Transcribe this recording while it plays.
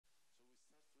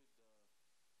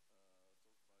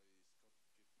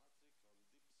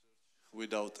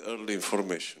without early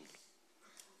information.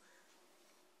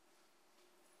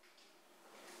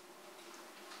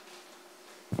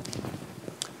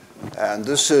 And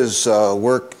this is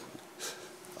work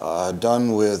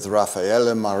done with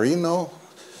Raffaele Marino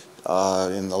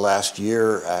in the last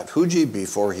year at Fuji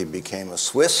before he became a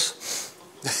Swiss.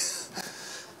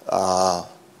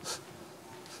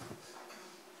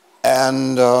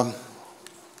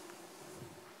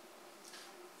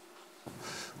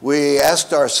 We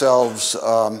asked ourselves,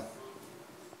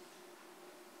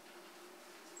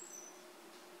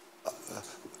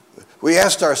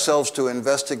 to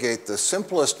investigate the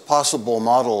simplest possible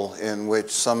model in which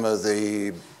some of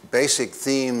the basic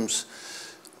themes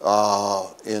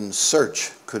in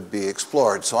search could be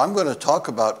explored. So I'm going to talk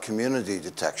about community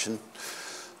detection,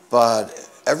 but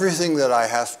everything that I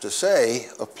have to say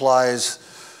applies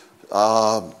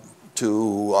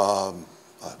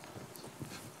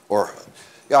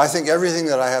I think everything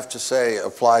that I have to say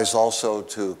applies also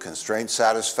to constraint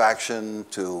satisfaction,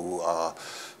 to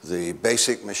the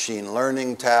basic machine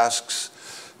learning tasks,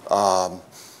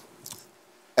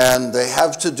 and they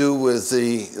have to do with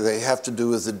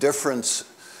the difference.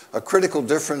 A critical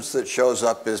difference that shows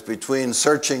up is between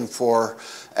searching for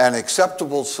an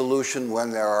acceptable solution when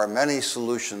there are many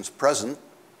solutions present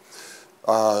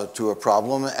to a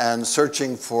problem, and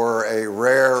searching for a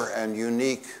rare and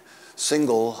unique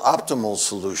single optimal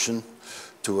solution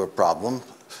to a problem.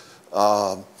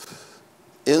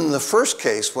 In the first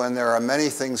case, when there are many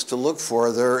things to look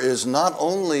for, there is not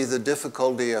only the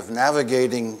difficulty of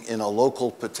navigating in a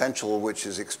local potential, which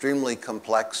is extremely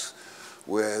complex,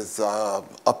 with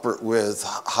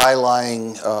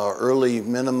high-lying early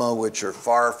minima, which are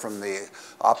far from the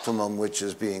optimum which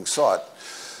is being sought.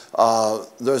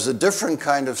 There's a different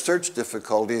kind of search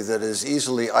difficulty that is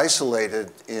easily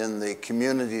isolated in the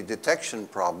community detection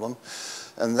problem,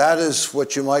 and that is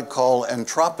what you might call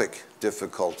entropic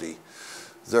difficulty.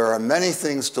 There are many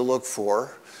things to look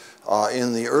for.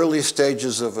 In the early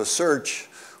stages of a search,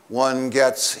 one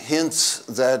gets hints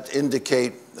that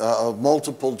indicate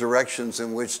multiple directions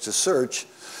in which to search.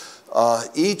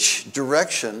 Each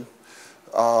direction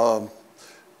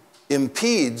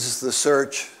impedes the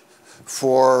search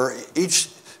for each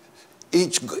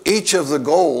of the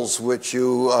goals which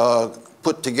you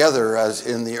put together as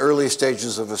in the early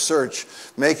stages of a search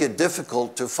make it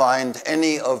difficult to find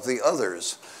any of the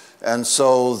others. And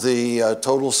so the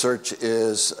total search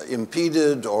is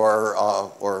impeded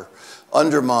or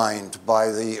undermined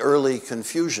by the early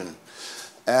confusion.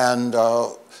 And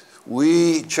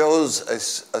we chose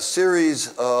a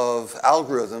series of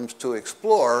algorithms to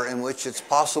explore in which it's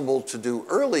possible to do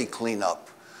early cleanup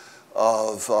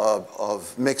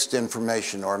of mixed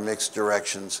information or mixed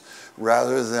directions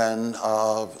rather than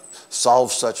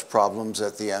solve such problems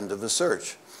at the end of a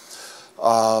search.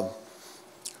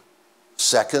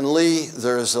 Secondly,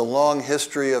 there's a long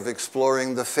history of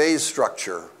exploring the phase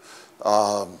structure.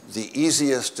 The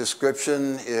easiest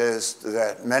description is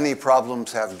that many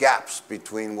problems have gaps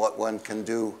between what one can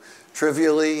do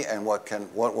trivially and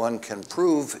what one can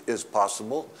prove is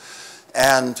possible,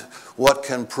 and what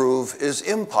can prove is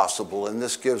impossible. And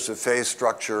this gives a phase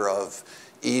structure of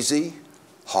easy,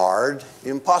 hard,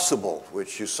 impossible,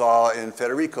 which you saw in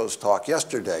Federico's talk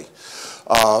yesterday.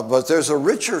 But there's a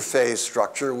richer phase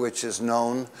structure which is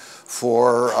known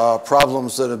for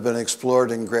problems that have been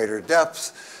explored in greater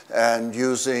depth and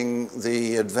using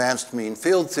the advanced mean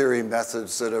field theory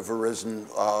methods that have arisen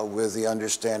with the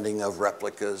understanding of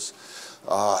replicas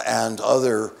and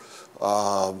other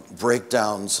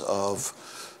breakdowns of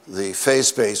the phase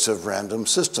space of random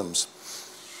systems.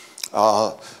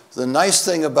 The nice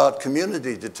thing about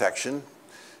community detection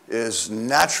is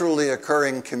naturally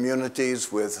occurring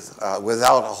communities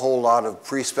without a whole lot of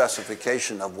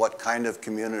pre-specification of what kind of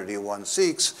community one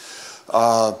seeks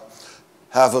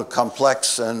have a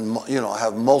complex and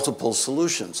have multiple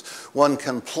solutions. One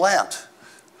can plant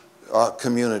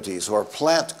communities or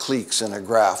plant cliques in a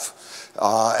graph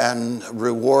and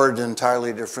reward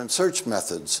entirely different search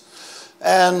methods.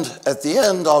 And at the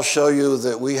end, I'll show you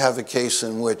that we have a case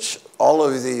in which all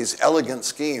of these elegant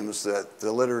schemes that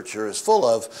the literature is full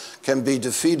of can be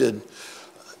defeated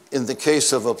in the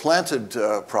case of a planted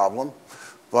problem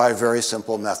by very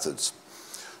simple methods.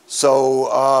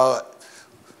 So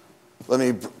let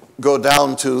me go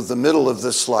down to the middle of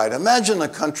this slide. Imagine a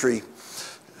country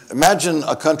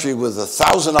with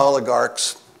 1,000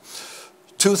 oligarchs,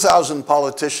 2,000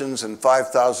 politicians and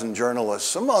 5,000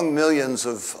 journalists, among millions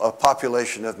of a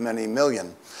population of many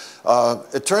million.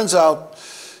 It turns out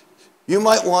you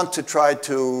might want to try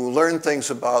to learn things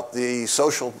about the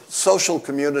social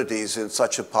communities in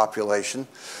such a population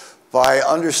by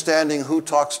understanding who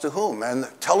talks to whom. And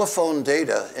telephone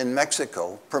data in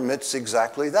Mexico permits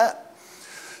exactly that.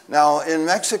 Now, in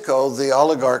Mexico, the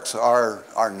oligarchs are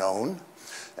known,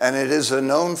 and it is a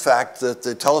known fact that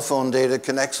the telephone data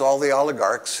connects all the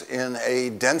oligarchs in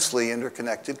a densely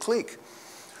interconnected clique.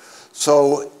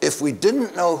 So if we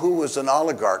didn't know who was an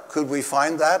oligarch, could we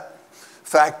find that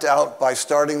fact out by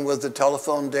starting with the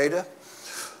telephone data?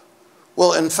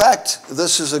 Well, in fact,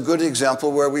 this is a good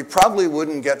example where we probably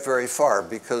wouldn't get very far,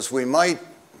 because we might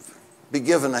be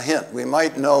given a hint. We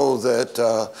might know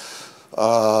that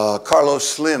Carlos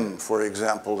Slim, for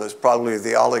example, is probably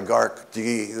the oligarch,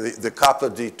 the capa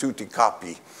di tutti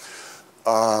capi.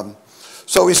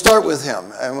 So we start with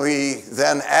him, and we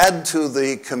then add to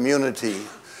the community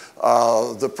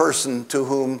the person to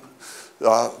whom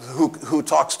who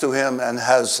talks to him and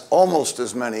has almost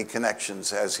as many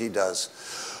connections as he does.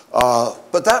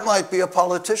 But that might be a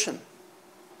politician.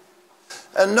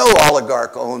 And no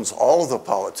oligarch owns all the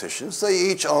politicians. They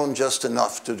each own just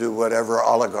enough to do whatever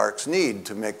oligarchs need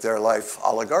to make their life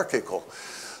oligarchical.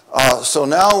 So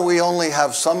now we only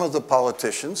have some of the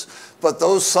politicians, but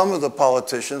those some of the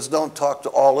politicians don't talk to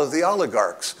all of the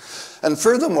oligarchs. And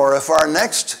furthermore, if our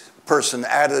next person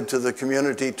added to the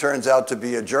community turns out to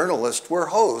be a journalist, we're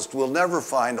hosed. We'll never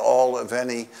find all of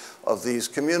any of these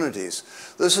communities.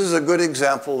 This is a good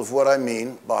example of what I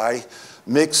mean by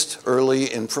mixed early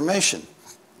information.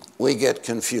 We get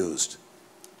confused.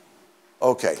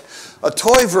 Okay, a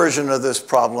toy version of this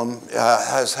problem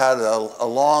has had a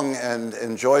long and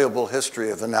enjoyable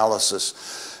history of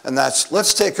analysis. And that's,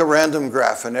 let's take a random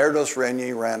graph, an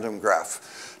Erdos-Renyi random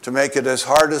graph. To make it as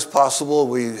hard as possible,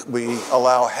 we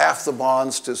allow half the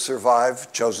bonds to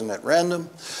survive, chosen at random.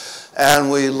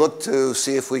 And we look to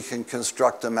see if we can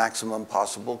construct a maximum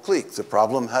possible clique. The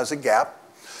problem has a gap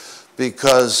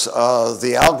because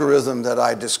the algorithm that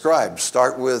I described,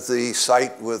 start with the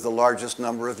site with the largest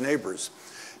number of neighbors,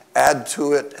 add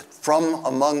to it from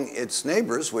among its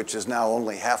neighbors, which is now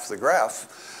only half the graph,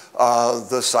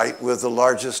 the site with the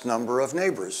largest number of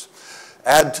neighbors.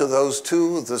 Add to those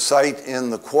two the site in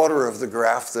the quarter of the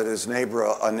graph that is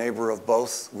a neighbor of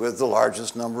both with the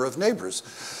largest number of neighbors.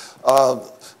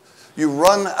 You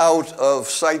run out of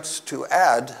sites to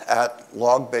add at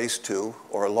log base 2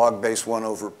 or log base 1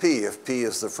 over p, if p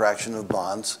is the fraction of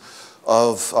bonds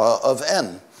of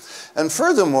n. And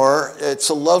furthermore, it's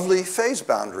a lovely phase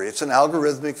boundary. It's an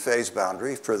algorithmic phase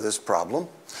boundary for this problem.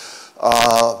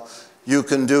 You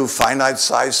can do finite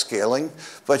size scaling,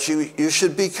 but you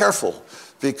should be careful,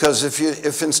 because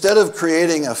if instead of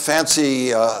creating a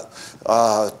fancy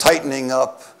tightening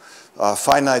up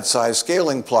finite size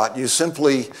scaling plot, you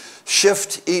simply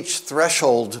shift each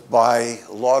threshold by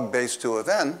log base 2 of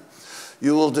n,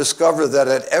 you will discover that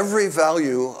at every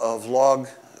value of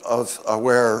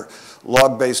where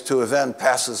log base 2 of n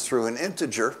passes through an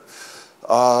integer,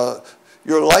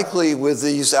 you're likely with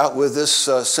this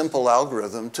simple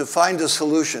algorithm to find a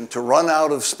solution to run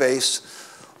out of space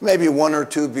maybe 1 or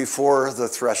 2 before the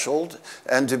threshold,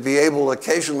 and to be able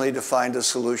occasionally to find a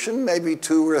solution maybe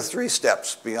 2 or 3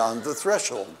 steps beyond the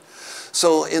threshold.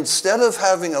 So instead of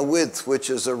having a width which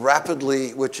is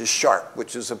sharp,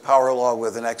 which is a power law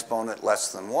with an exponent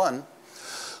less than 1,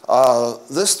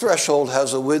 this threshold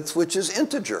has a width which is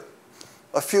integer,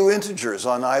 a few integers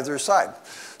on either side.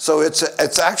 So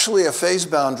it's actually a phase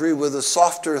boundary with a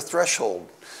softer threshold.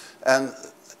 And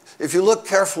if you look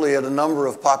carefully at a number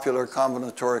of popular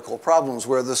combinatorial problems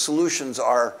where the solutions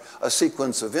are a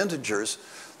sequence of integers,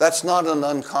 that's not an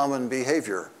uncommon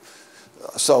behavior.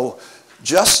 So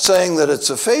just saying that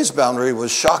it's a phase boundary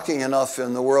was shocking enough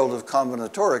in the world of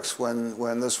combinatorics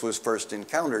when this was first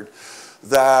encountered,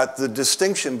 that the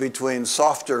distinction between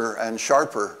softer and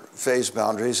sharper phase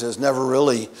boundaries has never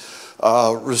really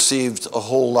received a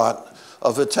whole lot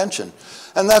of attention.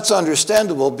 And that's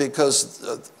understandable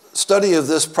because study of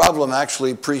this problem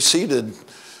actually preceded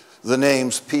the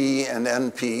names P and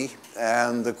NP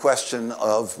and the question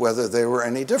of whether they were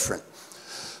any different.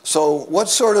 So what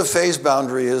sort of phase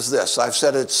boundary is this? I've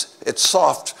said it's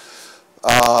soft,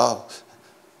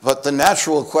 but the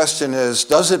natural question is,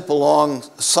 does it belong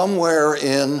somewhere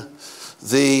in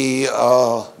the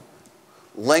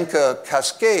Lenka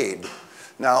cascade?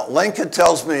 Now, Lenka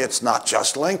tells me it's not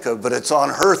just Lenka, but it's on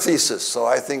her thesis, so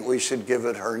I think we should give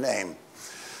it her name.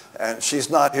 And she's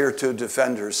not here to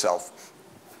defend herself.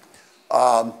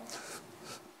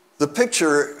 The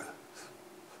picture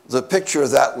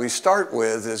that we start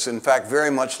with is, in fact,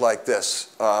 very much like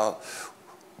this. But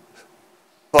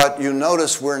you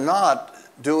notice we're not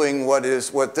doing what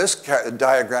this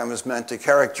diagram is meant to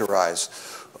characterize.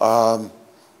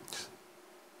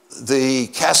 The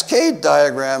cascade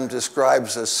diagram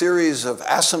describes a series of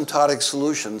asymptotic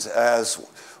solutions as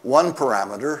one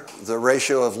parameter, the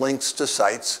ratio of links to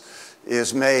sites,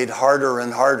 is made harder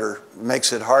and harder,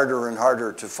 makes it harder and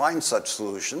harder to find such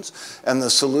solutions, and the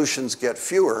solutions get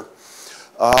fewer.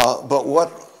 But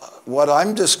what I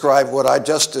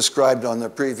just described on the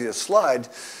previous slide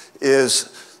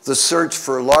is the search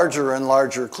for larger and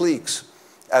larger cliques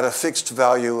at a fixed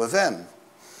value of n.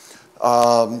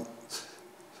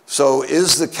 So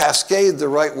is the cascade the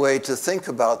right way to think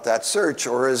about that search,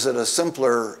 or is it a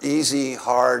simpler, easy,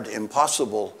 hard,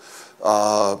 impossible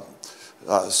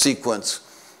sequence?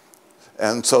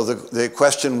 And so the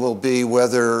question will be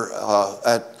whether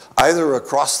either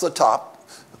across the top,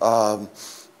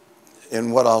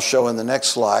 in what I'll show in the next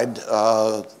slide,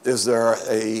 is there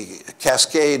a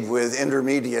cascade with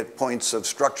intermediate points of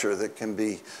structure that can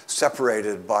be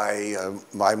separated by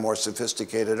more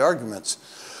sophisticated arguments?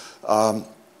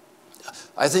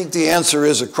 I think the answer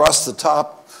is across the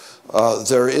top,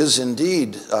 there is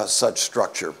indeed such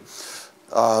structure.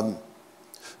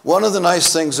 One of the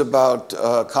nice things about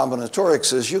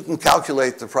combinatorics is you can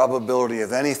calculate the probability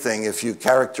of anything if you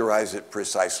characterize it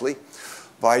precisely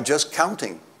by just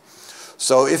counting.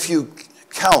 So if you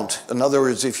count, in other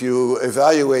words, if you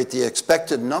evaluate the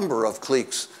expected number of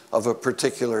cliques of a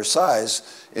particular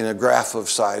size in a graph of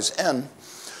size n,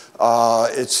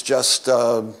 it's just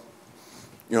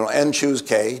n choose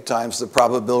k times the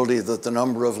probability that the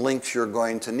number of links you're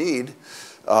going to need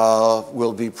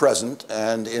will be present.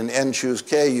 And in n choose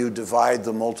k, you divide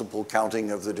the multiple counting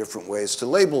of the different ways to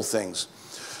label things.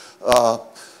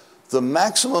 The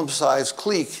maximum size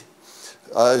clique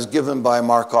is given by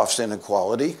Markov's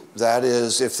inequality. That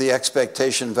is, if the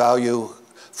expectation value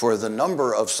for the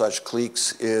number of such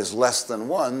cliques is less than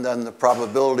 1, then the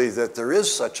probability that there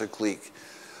is such a clique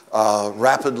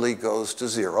rapidly goes to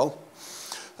 0.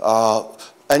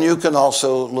 And you can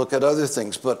also look at other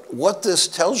things. But what this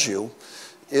tells you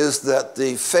is that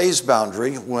the phase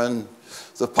boundary, when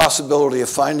the possibility of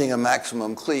finding a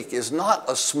maximum clique, is not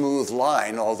a smooth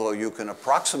line, although you can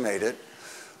approximate it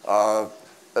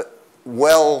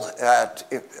well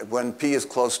when p is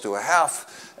close to 1/2,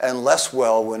 and less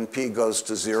well when p goes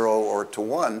to 0 or to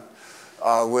 1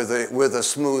 with a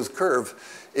smooth curve.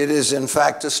 It is, in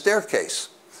fact, a staircase.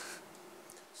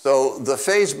 So the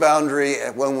phase boundary,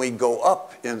 when we go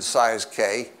up in size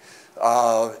k,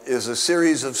 is a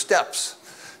series of steps.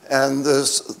 And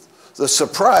the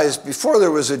surprise, before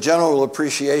there was a general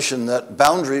appreciation that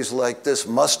boundaries like this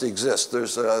must exist.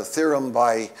 There's a theorem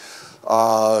by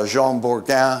Jean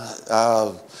Bourgain,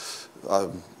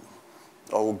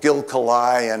 Gil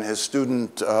Kalai and his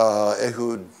student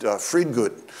Ehud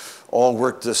Friedgut all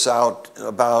worked this out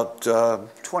about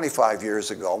 25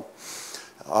 years ago.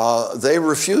 They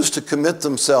refused to commit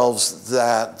themselves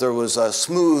that there was a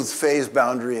smooth phase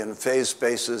boundary and phase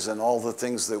spaces and all the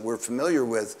things that we're familiar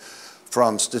with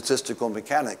from statistical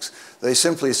mechanics. They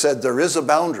simply said there is a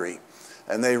boundary,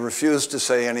 and they refused to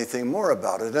say anything more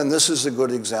about it. And this is a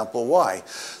good example why.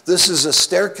 This is a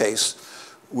staircase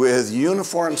with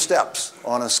uniform steps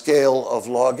on a scale of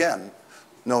log n,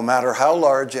 no matter how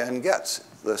large n gets.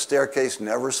 The staircase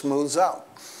never smooths out.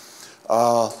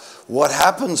 What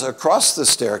happens across the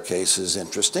staircase is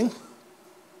interesting.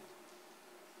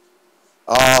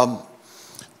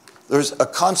 There's a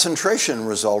concentration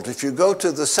result. If you go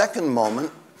to the second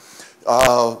moment,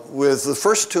 with the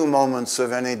first two moments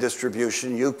of any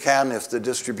distribution, you can, if the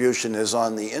distribution is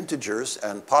on the integers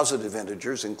and positive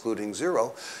integers, including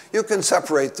 0, you can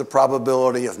separate the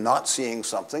probability of not seeing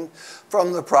something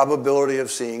from the probability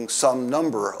of seeing some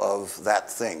number of that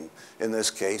thing, in this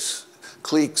case,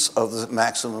 cliques of the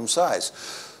maximum size.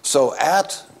 So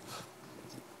at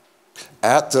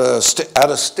a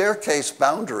staircase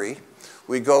boundary,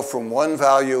 we go from one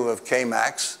value of k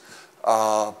max,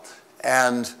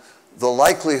 and the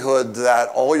likelihood that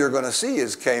all you're going to see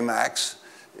is k max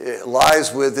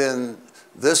lies within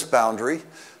this boundary,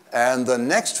 and the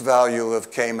next value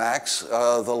of k max,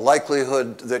 the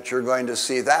likelihood that you're going to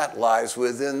see that lies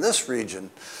within this region,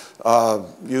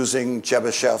 using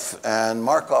Chebyshev and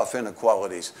Markov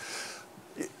inequalities.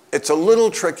 It's a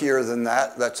little trickier than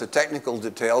that. That's a technical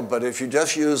detail, but if you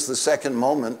just use the second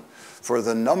moment for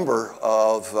the number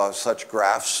of such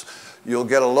graphs, you'll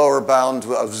get a lower bound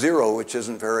of 0, which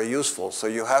isn't very useful. So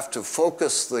you have to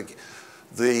focus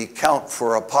the count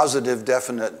for a positive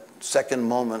definite second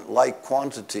moment like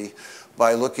quantity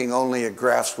by looking only at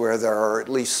graphs where there are at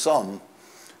least some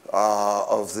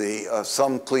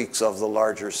some cliques of the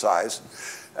larger size.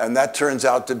 And that turns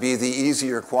out to be the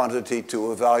easier quantity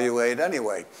to evaluate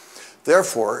anyway.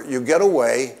 Therefore, you get a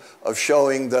way of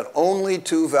showing that only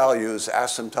two values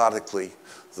asymptotically,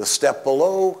 the step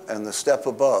below and the step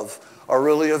above, are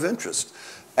really of interest.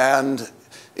 And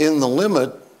in the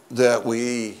limit that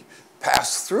we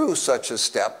pass through such a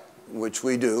step, which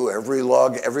we do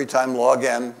every time log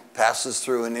n passes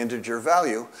through an integer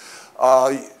value,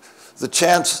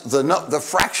 the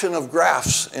fraction of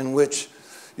graphs in which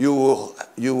you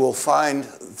will find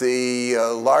the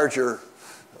larger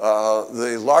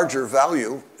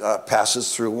value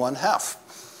passes through 1/2.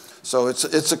 So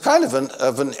it's a kind of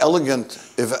an elegant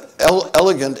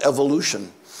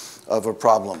evolution of a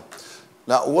problem.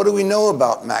 Now, what do we know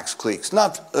about max cliques?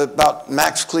 Not about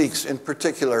max cliques in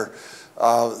particular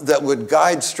that would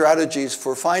guide strategies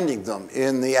for finding them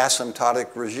in the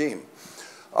asymptotic regime.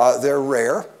 They're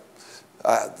rare.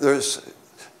 There's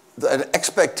an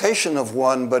expectation of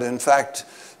one, but in fact,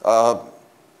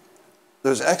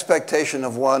 there's an expectation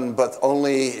of one, but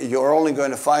you're only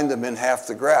going to find them in half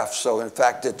the graph. So in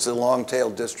fact, it's a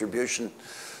long-tailed distribution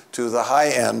to the high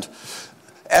end.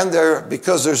 And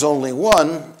because there's only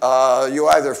one, you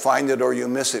either find it or you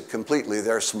miss it completely.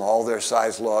 They're small, they're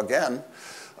size log n.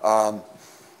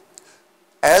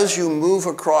 As you move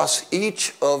across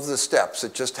each of the steps,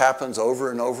 it just happens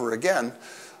over and over again,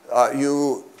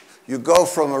 you go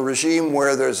from a regime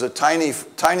where there's a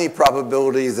tiny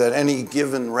probability that any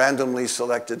given randomly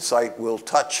selected site will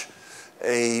touch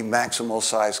a maximal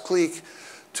size clique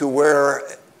to where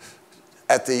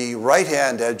at the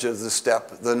right-hand edge of the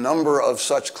step, the number of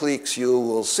such cliques you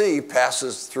will see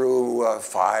passes through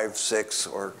 5, 6,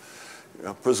 or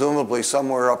presumably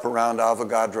somewhere up around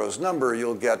Avogadro's number,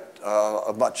 you'll get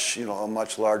a much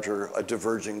larger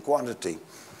diverging quantity.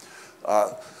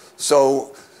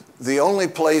 So the only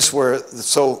place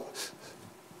so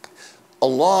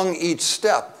along each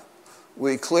step,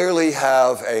 we clearly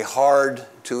have a hard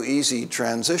to easy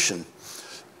transition.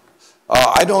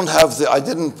 I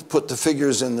didn't put the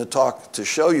figures in the talk to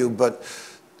show you, but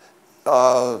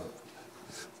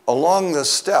along the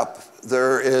step,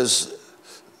 there is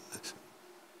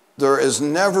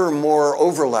never more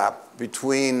overlap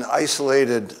between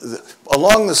isolated,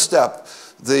 along the step,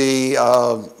 the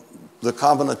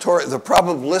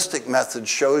probabilistic method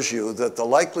shows you that the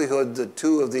likelihood that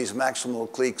two of these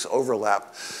maximal cliques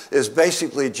overlap is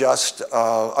basically just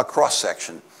a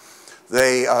cross-section.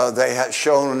 They have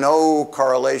shown no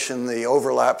correlation. The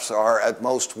overlaps are at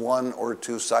most 1 or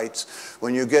 2 sites.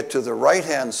 When you get to the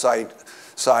right-hand side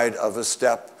of a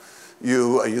step,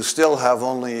 you still have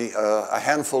only a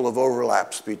handful of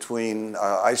overlaps between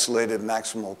isolated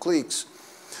maximal cliques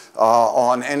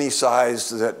on any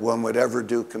size that one would ever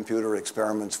do computer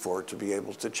experiments for to be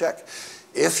able to check.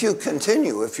 If you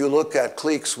continue, if you look at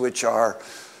cliques which are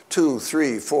 2,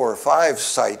 3, 4, 5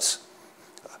 sites,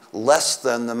 less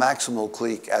than the maximal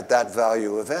clique at that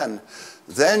value of n,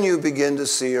 then you begin to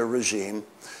see a regime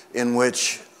in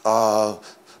which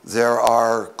there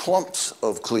are clumps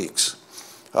of cliques.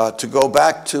 To go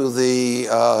back to the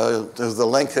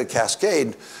Lenka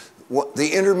cascade,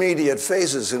 the intermediate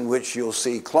phases in which you'll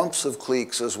see clumps of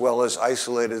cliques as well as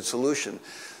isolated solution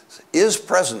is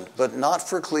present, but not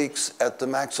for cliques at the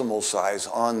maximal size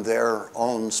on their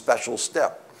own special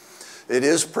step. It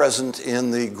is present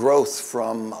in the growth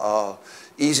from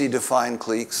easy to find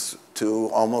cliques to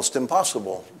almost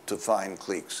impossible to find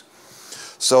cliques.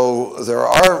 So there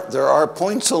are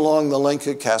points along the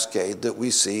Lenka cascade that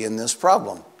we see in this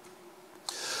problem.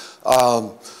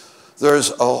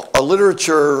 There's a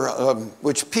literature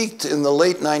which peaked in the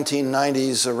late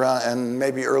 1990s around, and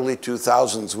maybe early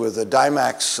 2000s with a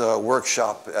DIMAX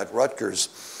workshop at Rutgers.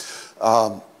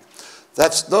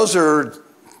 Those are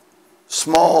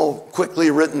small,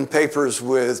 quickly written papers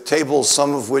with tables,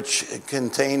 some of which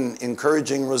contain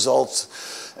encouraging results,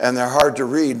 and they're hard to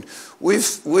read.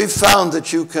 We've found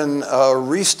that you can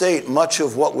restate much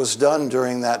of what was done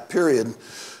during that period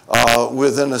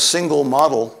within a single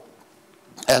model.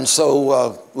 And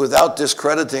so without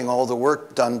discrediting all the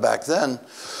work done back then,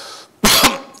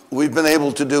 we've been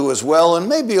able to do as well and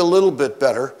maybe a little bit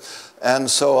better. And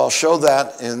so I'll show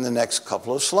that in the next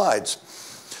couple of slides.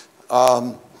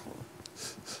 The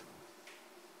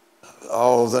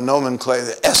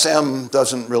nomenclature, SM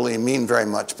doesn't really mean very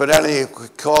much, but we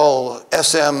call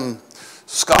SM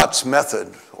Scott's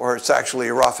method, or it's actually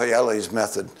Raffaelli's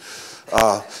method.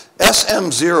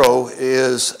 SM0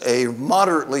 is a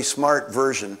moderately smart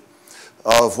version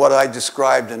of what I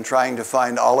described in trying to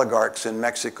find oligarchs in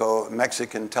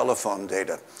Mexican telephone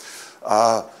data.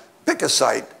 Pick a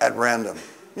site at random,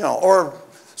 or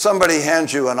somebody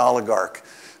hands you an oligarch.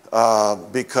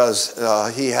 because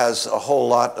he has a whole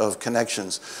lot of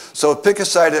connections. So pick a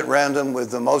site at random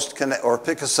with the most or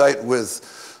pick a site with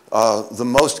the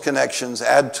most connections,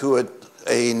 add to it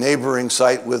a neighboring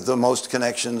site with the most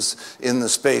connections in the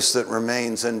space that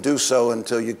remains, and do so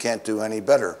until you can't do any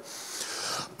better.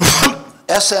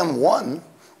 SM1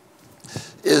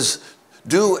 is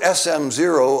do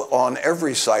SM0 on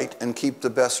every site and keep the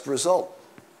best result.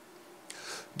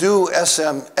 Do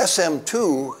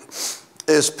SM2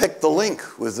 is pick the link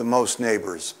with the most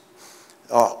neighbors.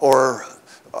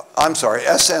 I'm sorry,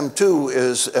 SM2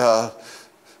 is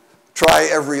try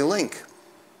every link.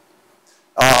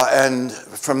 And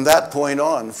from that point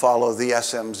on, follow the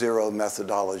SM0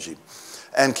 methodology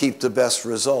and keep the best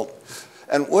result.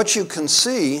 And what you can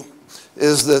see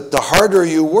is that the harder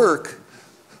you work,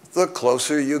 the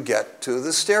closer you get to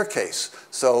the staircase.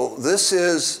 So this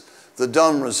is the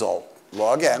dumb result,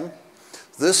 log n.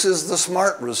 This is the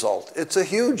smart result. It's a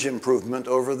huge improvement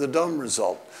over the dumb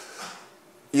result.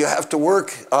 You have to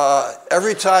work,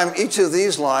 every time each of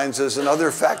these lines is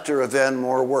another factor of n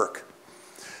more work.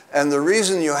 And the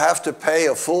reason you have to pay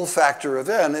a full factor of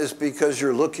n is because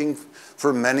you're looking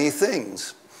for many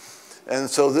things. And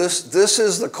so this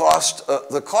is the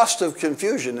cost of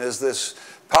confusion is this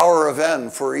power of n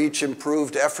for each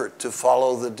improved effort to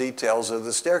follow the details of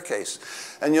the staircase.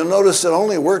 And you'll notice it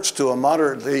only works to a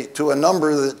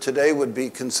number that today would be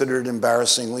considered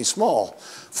embarrassingly small,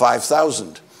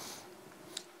 5,000.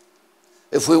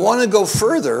 If we want to go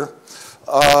further,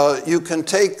 you can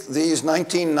take these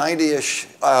 1990-ish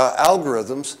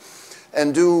algorithms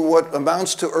and do what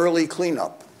amounts to early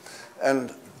cleanup.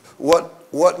 And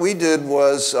what we did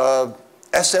was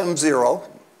SM0,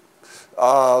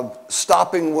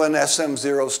 stopping when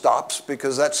SM0 stops,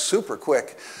 because that's super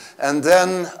quick. And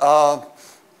then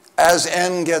as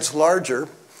n gets larger,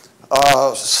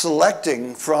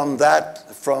 selecting from that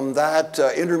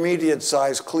intermediate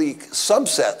size clique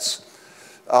subsets,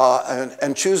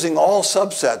 and choosing all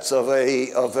subsets of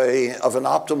an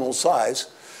optimal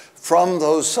size from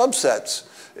those subsets,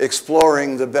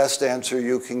 exploring the best answer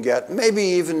you can get, maybe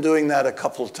even doing that a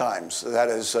couple of times. That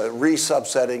is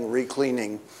re-subsetting,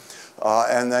 re-cleaning,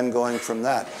 and then going from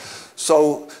that.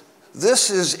 So this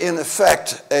is, in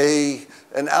effect,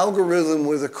 an algorithm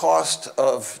with a cost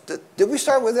of, did we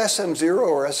start with SM0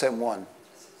 or SM1?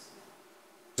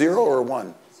 0 or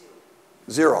 1?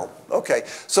 0. Okay.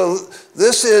 So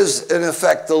this is, in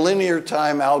effect, the linear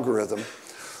time algorithm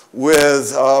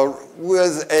with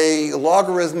a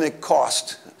logarithmic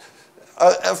cost,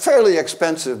 a fairly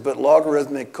expensive but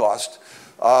logarithmic cost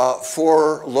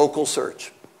for local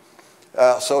search.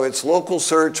 So it's local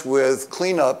search with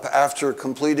cleanup after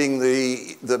completing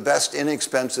the best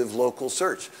inexpensive local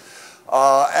search.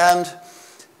 And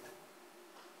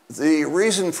the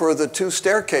reason for the two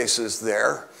staircases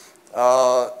there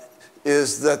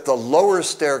is that the lower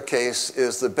staircase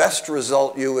is the best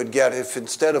result you would get if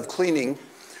instead of cleaning,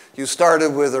 you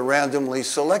started with a randomly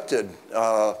selected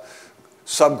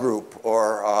subgroup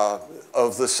or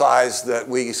of the size that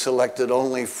we selected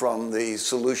only from the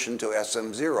solution to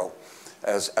SM0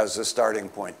 as a starting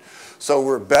point. So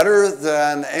we're better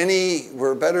than any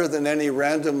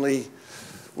randomly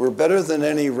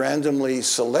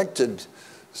selected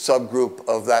subgroup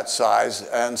of that size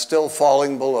and still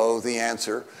falling below the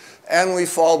answer. And we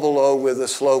fall below with a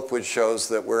slope which shows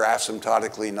that we're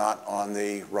asymptotically not on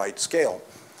the right scale.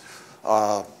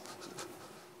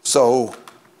 So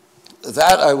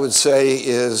that, I would say,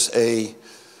 is a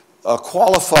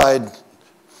qualified,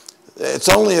 it's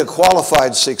only a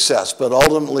qualified success, but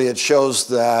ultimately it shows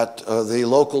that the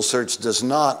local search does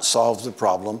not solve the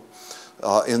problem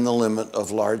in the limit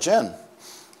of large N.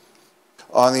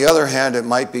 On the other hand, it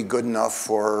might be good enough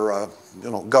for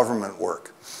government work.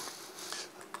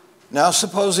 Now,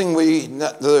 supposing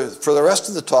for the rest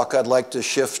of the talk, I'd like to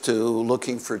shift to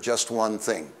looking for just one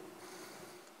thing,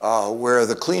 where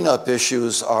the cleanup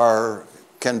issues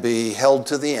can be held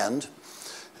to the end.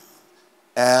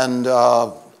 And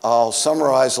I'll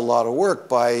summarize a lot of work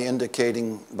by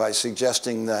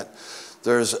suggesting that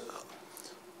there's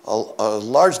a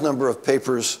large number of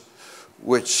papers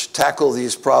which tackle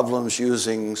these problems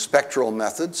using spectral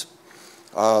methods.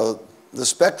 The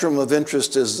spectrum of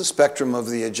interest is the spectrum of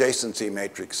the adjacency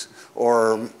matrix,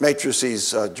 or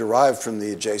matrices derived from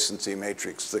the adjacency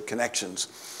matrix, the connections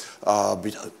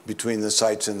between the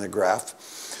sites in the graph.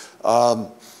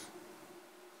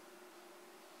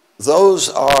 Those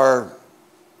are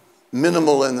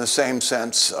minimal in the same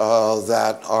sense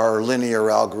that our linear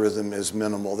algorithm is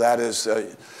minimal. That is,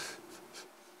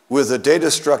 with a data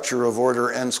structure of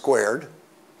order n squared,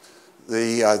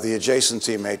 the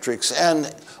adjacency matrix,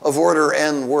 and of order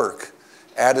n work,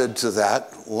 added to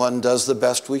that, one does the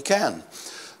best we can.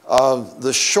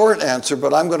 The short answer,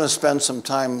 but I'm going to spend some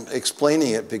time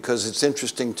explaining it because it's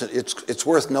interesting, it's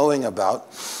worth knowing about,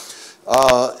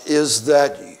 is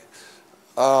that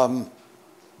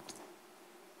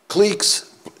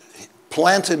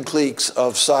planted cliques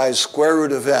of size square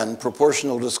root of n,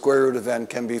 proportional to square root of n,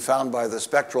 can be found by the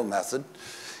spectral method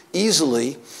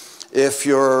easily if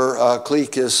your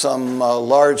clique is some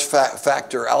large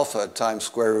factor alpha times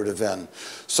square root of n.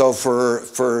 So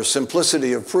for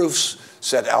simplicity of proofs,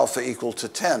 set alpha equal to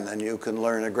 10, and you can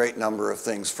learn a great number of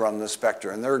things from the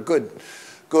spectra. And there are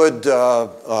good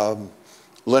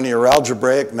linear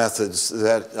algebraic methods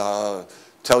that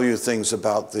tell you things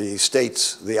about the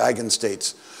states, the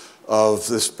eigenstates of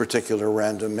this particular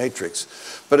random matrix.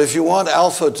 But if you want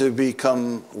alpha to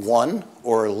become 1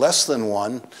 or less than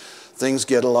 1, things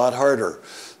get a lot harder.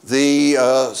 The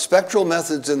spectral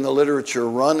methods in the literature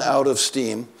run out of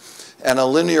steam, and a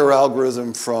linear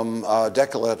algorithm from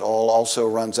Deckel et al. Also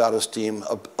runs out of steam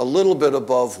a little bit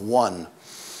above 1.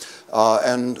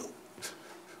 And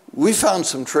we found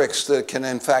some tricks that can,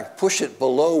 in fact, push it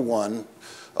below 1.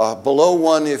 Below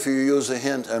 1 if you use a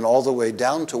hint, and all the way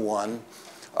down to 1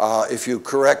 if you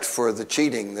correct for the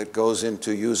cheating that goes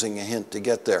into using a hint to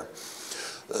get there.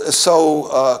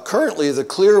 So currently, the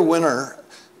clear winner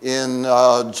in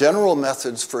general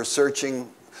methods for searching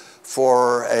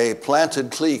for a planted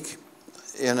clique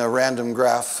in a random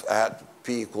graph at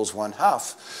p equals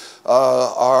 1/2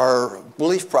 are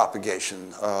belief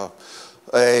propagation.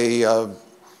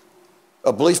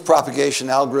 A belief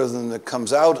propagation algorithm that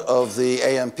comes out of the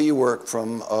AMP work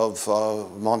of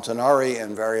Montanari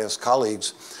and various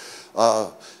colleagues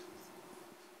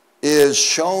is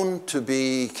shown to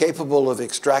be capable of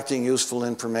extracting useful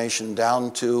information down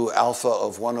to alpha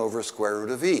of 1 over square root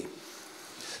of e.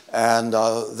 And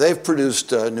they've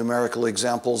produced numerical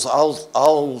examples.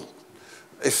 I'll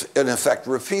in effect,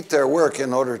 repeat their work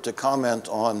in order to comment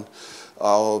on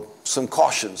some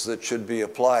cautions that should be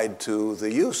applied to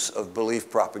the use of belief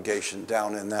propagation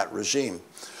down in that regime.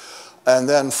 And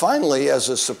then finally, as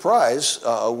a surprise,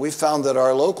 we found that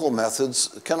our local methods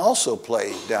can also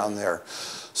play down there.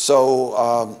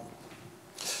 So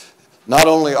not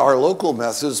only our local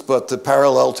methods, but the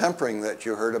parallel tempering that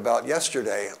you heard about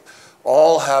yesterday,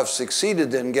 all have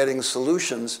succeeded in getting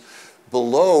solutions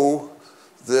below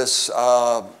this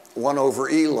 1 over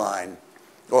e line.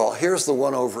 Well, here's the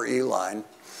 1 over e line.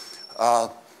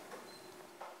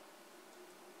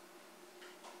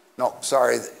 No,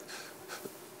 sorry.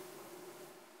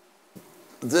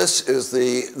 This is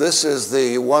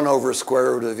the 1 over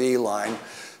square root of e line.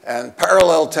 And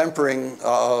parallel tempering,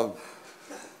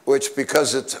 which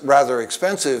because it's rather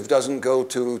expensive, doesn't go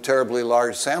to terribly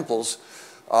large samples,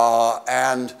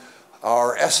 and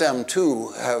our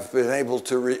SM2 have been able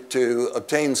to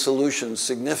obtain solutions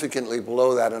significantly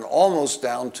below that and almost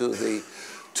down to the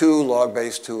 2 log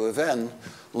base 2 of n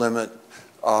limit,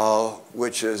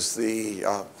 which is the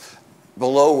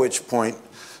below which point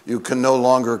you can no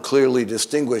longer clearly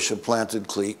distinguish a planted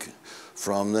clique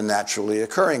from the naturally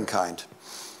occurring kind.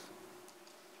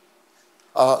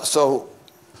 So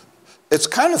it's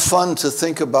kind of fun to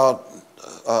think about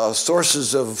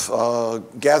sources of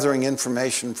gathering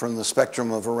information from the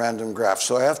spectrum of a random graph.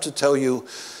 So I have to tell you,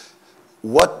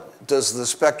 what does the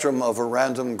spectrum of a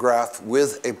random graph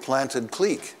with a planted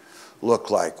clique look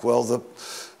like? Well,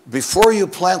 before you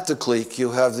plant the clique,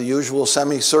 you have the usual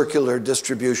semicircular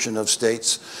distribution of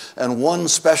states and one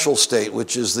special state,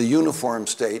 which is the uniform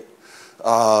state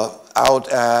out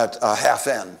at half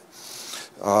n.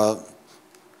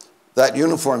 That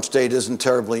uniform state isn't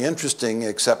terribly interesting,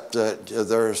 except that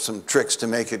there are some tricks to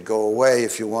make it go away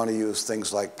if you want to use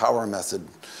things like power method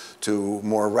to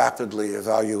more rapidly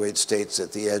evaluate states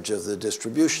at the edge of the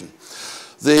distribution.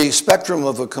 The spectrum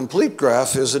of a complete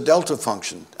graph is a delta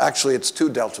function. Actually, it's 2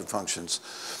 delta functions.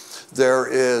 There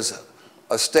is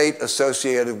a state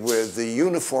associated with the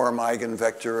uniform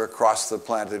eigenvector across the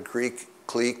planted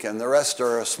clique, and the rest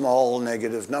are a small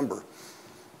negative number,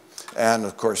 and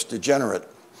of course degenerate.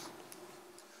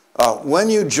 When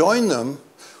you join them,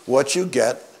 what you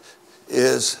get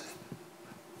is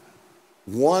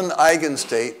one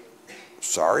eigenstate,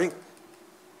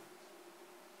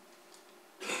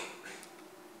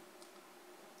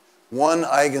 one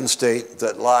eigenstate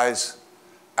that lies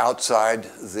outside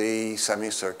the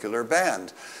semicircular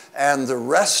band. And the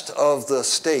rest of the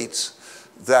states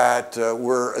that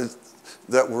were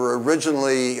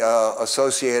originally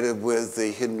associated with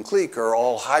the hidden clique are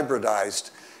all hybridized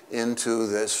into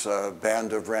this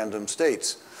band of random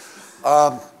states.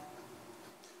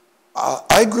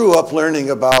 I grew up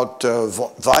learning about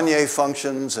Wannier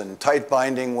functions and tight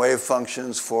binding wave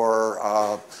functions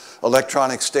for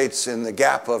electronic states in the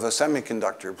gap of a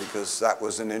semiconductor, because that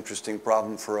was an interesting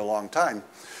problem for a long time.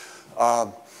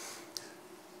 And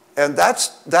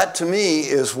that to me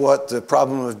is what the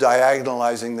problem of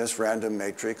diagonalizing this random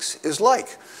matrix is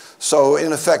like. So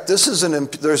in effect, this is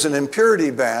there's an impurity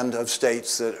band of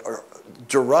states that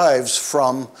derives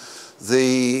from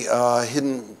the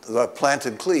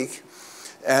planted clique,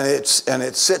 and it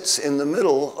sits in the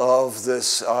middle of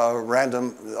this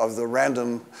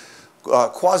random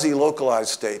quasi-localized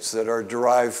states that are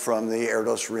derived from the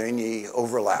Erdos-Rényi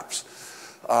overlaps.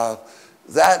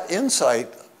 That insight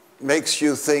makes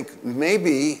you think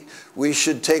maybe we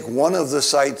should take one of the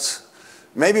sites.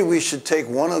 Maybe we should take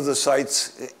one of the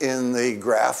sites in the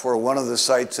graph or one of the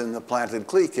sites in the planted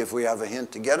clique, if we have a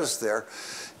hint to get us there,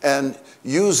 and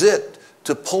use it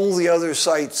to pull the other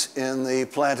sites in the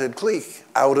planted clique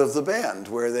out of the band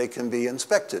where they can be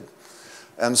inspected.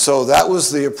 And so that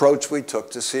was the approach we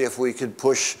took to see if we could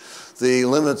push the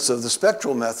limits of the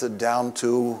spectral method down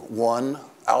to 1,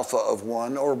 alpha of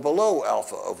 1, or below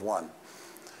alpha of 1.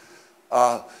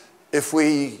 If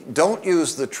we don't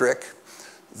use the trick,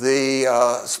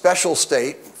 the special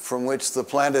state from which the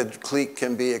planted clique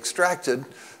can be extracted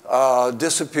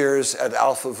disappears at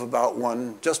alpha of about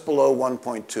 1, just below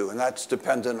 1.2, and that's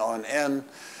dependent on n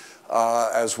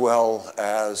as well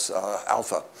as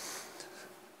alpha.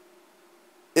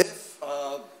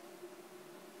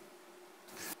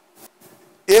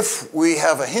 If we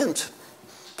have a hint,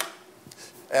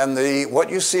 and what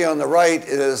you see on the right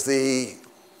is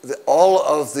all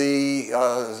of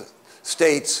the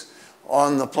states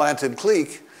on the planted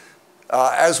clique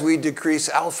as we decrease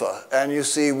alpha. And you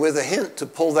see, with a hint to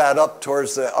pull that up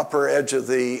towards the upper edge of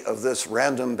this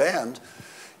random band,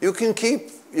 you can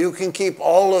keep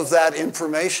all of that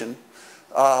information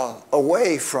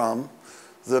away from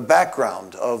the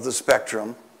background of the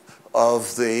spectrum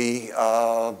of the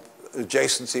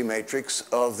adjacency matrix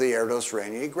of the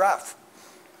Erdos-Rényi graph.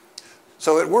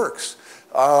 So it works.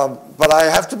 But I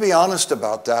have to be honest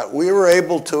about that. We were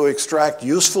able to extract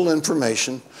useful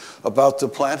information about the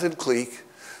planted clique,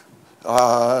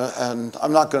 and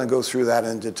I'm not going to go through that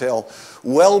in detail,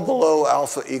 well below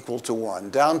alpha equal to 1,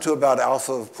 down to about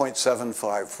alpha of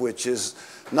 0.75, which is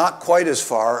not quite as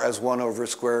far as 1 over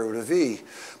square root of e.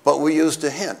 But we used a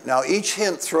hint. Now, each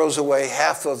hint throws away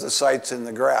half of the sites in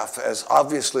the graph as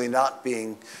obviously not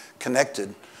being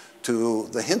connected to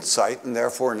the hint site, and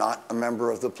therefore not a member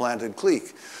of the planted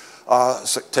clique.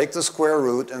 So take the square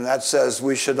root, and that says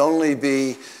we should only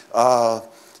be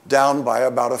down by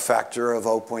about a factor of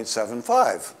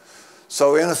 0.75.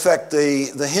 So in effect,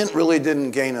 the hint really didn't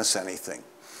gain us anything.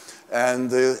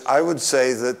 And I would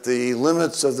say that the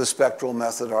limits of the spectral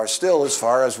method are still, as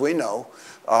far as we know,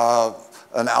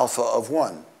 an alpha of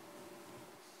 1.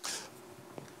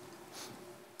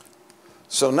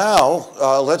 So now,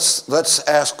 let's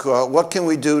ask, what can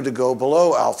we do to go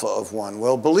below alpha of 1?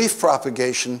 Well, belief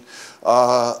propagation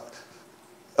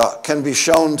can be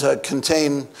shown to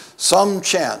contain some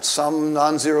chance, some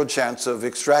non-zero chance of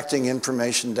extracting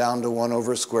information down to 1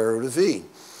 over square root of e.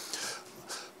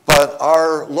 But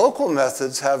our local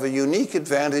methods have a unique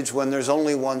advantage when there's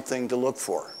only one thing to look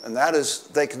for, and that is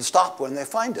they can stop when they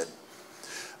find it.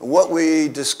 What we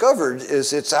discovered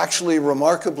is it's actually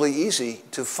remarkably easy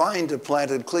to find a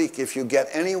planted clique if you get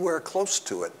anywhere close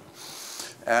to it.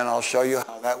 And I'll show you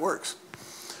how that works.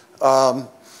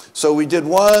 So we did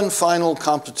one final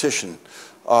competition.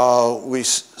 We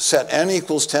set n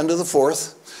equals 10 to the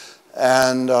 4th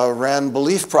and ran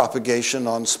belief propagation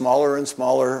on smaller and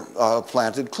smaller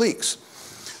planted cliques.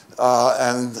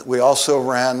 And we also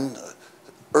ran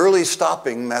early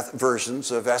stopping versions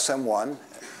of SM1,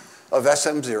 of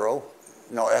SM0,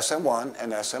 no, SM1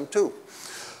 and SM2.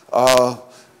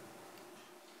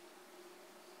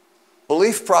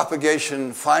 Belief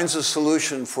propagation finds a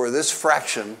solution for this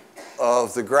fraction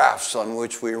of the graphs on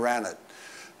which we ran it.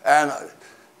 And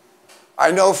I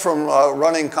know from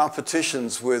running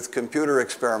competitions with computer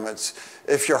experiments,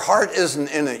 if your heart isn't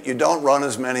in it, you don't run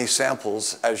as many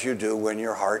samples as you do when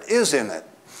your heart is in it.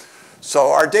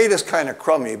 So our data is kind of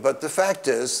crummy, but the fact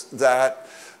is that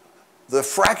the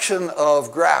fraction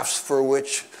of graphs for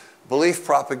which belief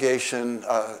propagation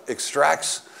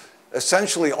extracts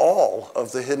essentially all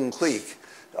of the hidden clique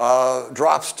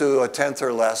drops to a tenth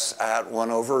or less at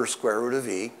 1 over square root of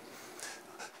e.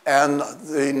 And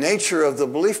the nature of the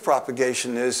belief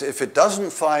propagation is if it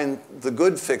doesn't find the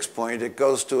good fixed point, it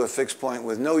goes to a fixed point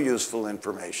with no useful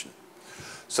information.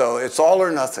 So it's all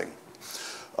or nothing.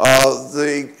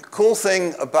 The cool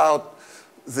thing about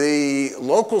the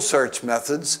local search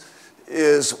methods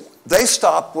is they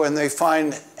stop when they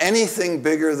find anything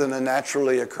bigger than a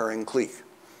naturally occurring clique.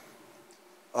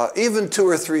 Even 2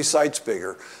 or 3 sites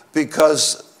bigger,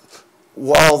 because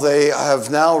while they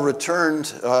have now returned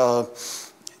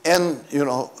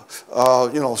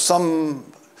some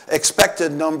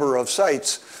expected number of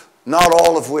sites, not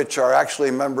all of which are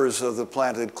actually members of the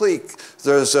planted clique,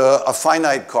 there's a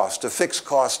finite cost, a fixed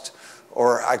cost,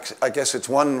 or I guess it's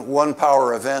one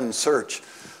power of n search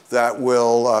that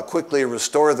will quickly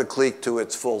restore the clique to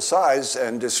its full size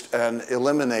and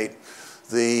eliminate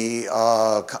the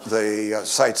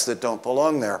sites that don't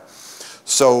belong there.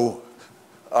 So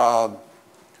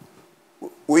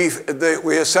we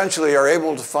essentially are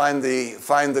able to find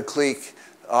the clique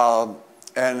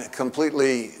and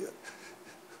completely,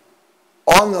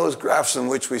 on those graphs in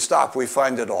which we stop, we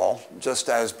find it all, just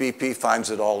as BP finds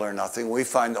it all or nothing. We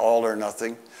find all or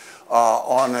nothing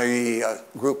on a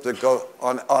group that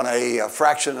on a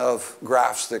fraction of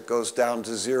graphs that goes down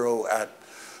to 0 at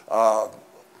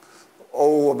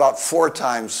about 4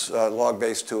 times log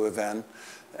base 2 of n,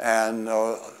 and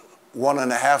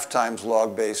 1.5 times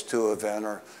log base 2 of n,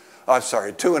 or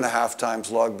 2.5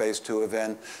 times log base 2 of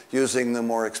n, using the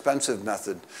more expensive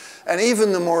method. And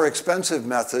even the more expensive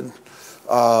method,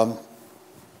 as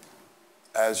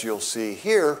you'll see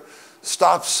here,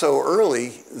 stops so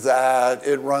early that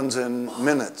it runs in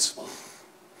minutes.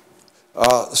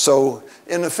 So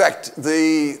in effect,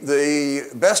 the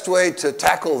best way to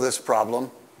tackle this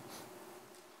problem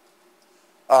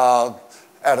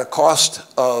at a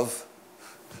cost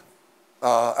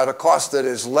that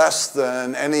is less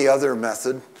than any other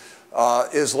method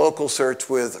is local search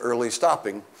with early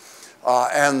stopping.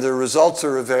 And the results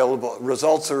are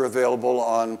available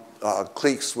on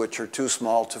cliques which are too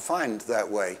small to find that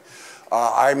way.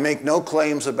 I make no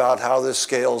claims about how this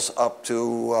scales up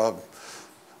to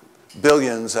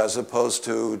billions as opposed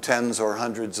to tens or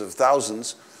hundreds of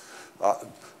thousands.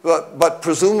 But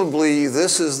presumably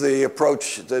this is the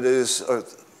approach that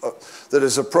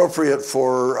is appropriate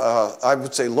for, I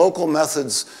would say, local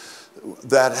methods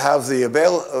that have the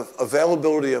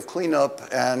availability of cleanup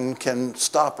and can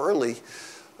stop early,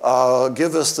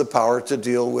 give us the power to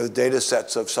deal with data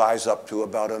sets of size up to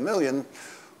about 1 million.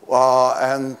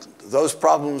 And those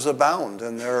problems abound,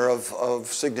 and they're of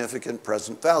significant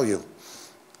present value.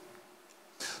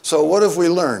 So what have we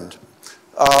learned?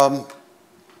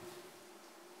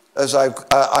 As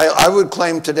I would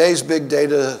claim today's big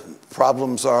data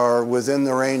problems are within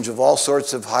the range of all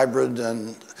sorts of hybrid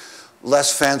and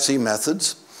less fancy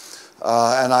methods,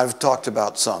 and I've talked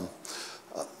about some.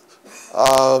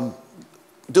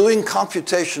 Doing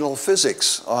computational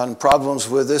physics on problems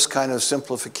with this kind of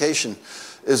simplification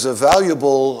is a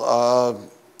valuable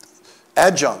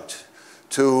adjunct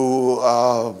to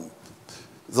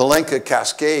the Lenka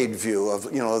cascade view of,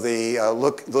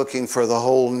 looking for the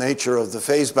whole nature of the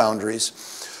phase boundaries.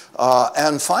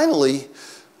 And finally,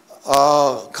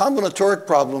 combinatoric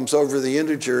problems over the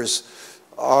integers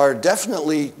are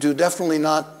definitely do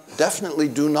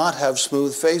not have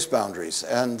smooth phase boundaries,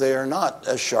 and they are not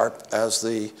as sharp as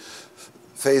the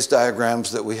phase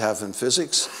diagrams that we have in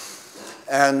physics.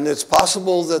 And it's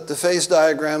possible that the phase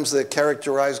diagrams that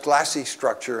characterize glassy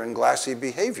structure and glassy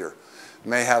behavior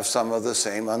may have some of the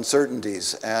same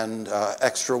uncertainties and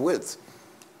extra width.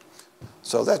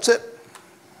 So that's it.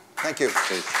 Thank you.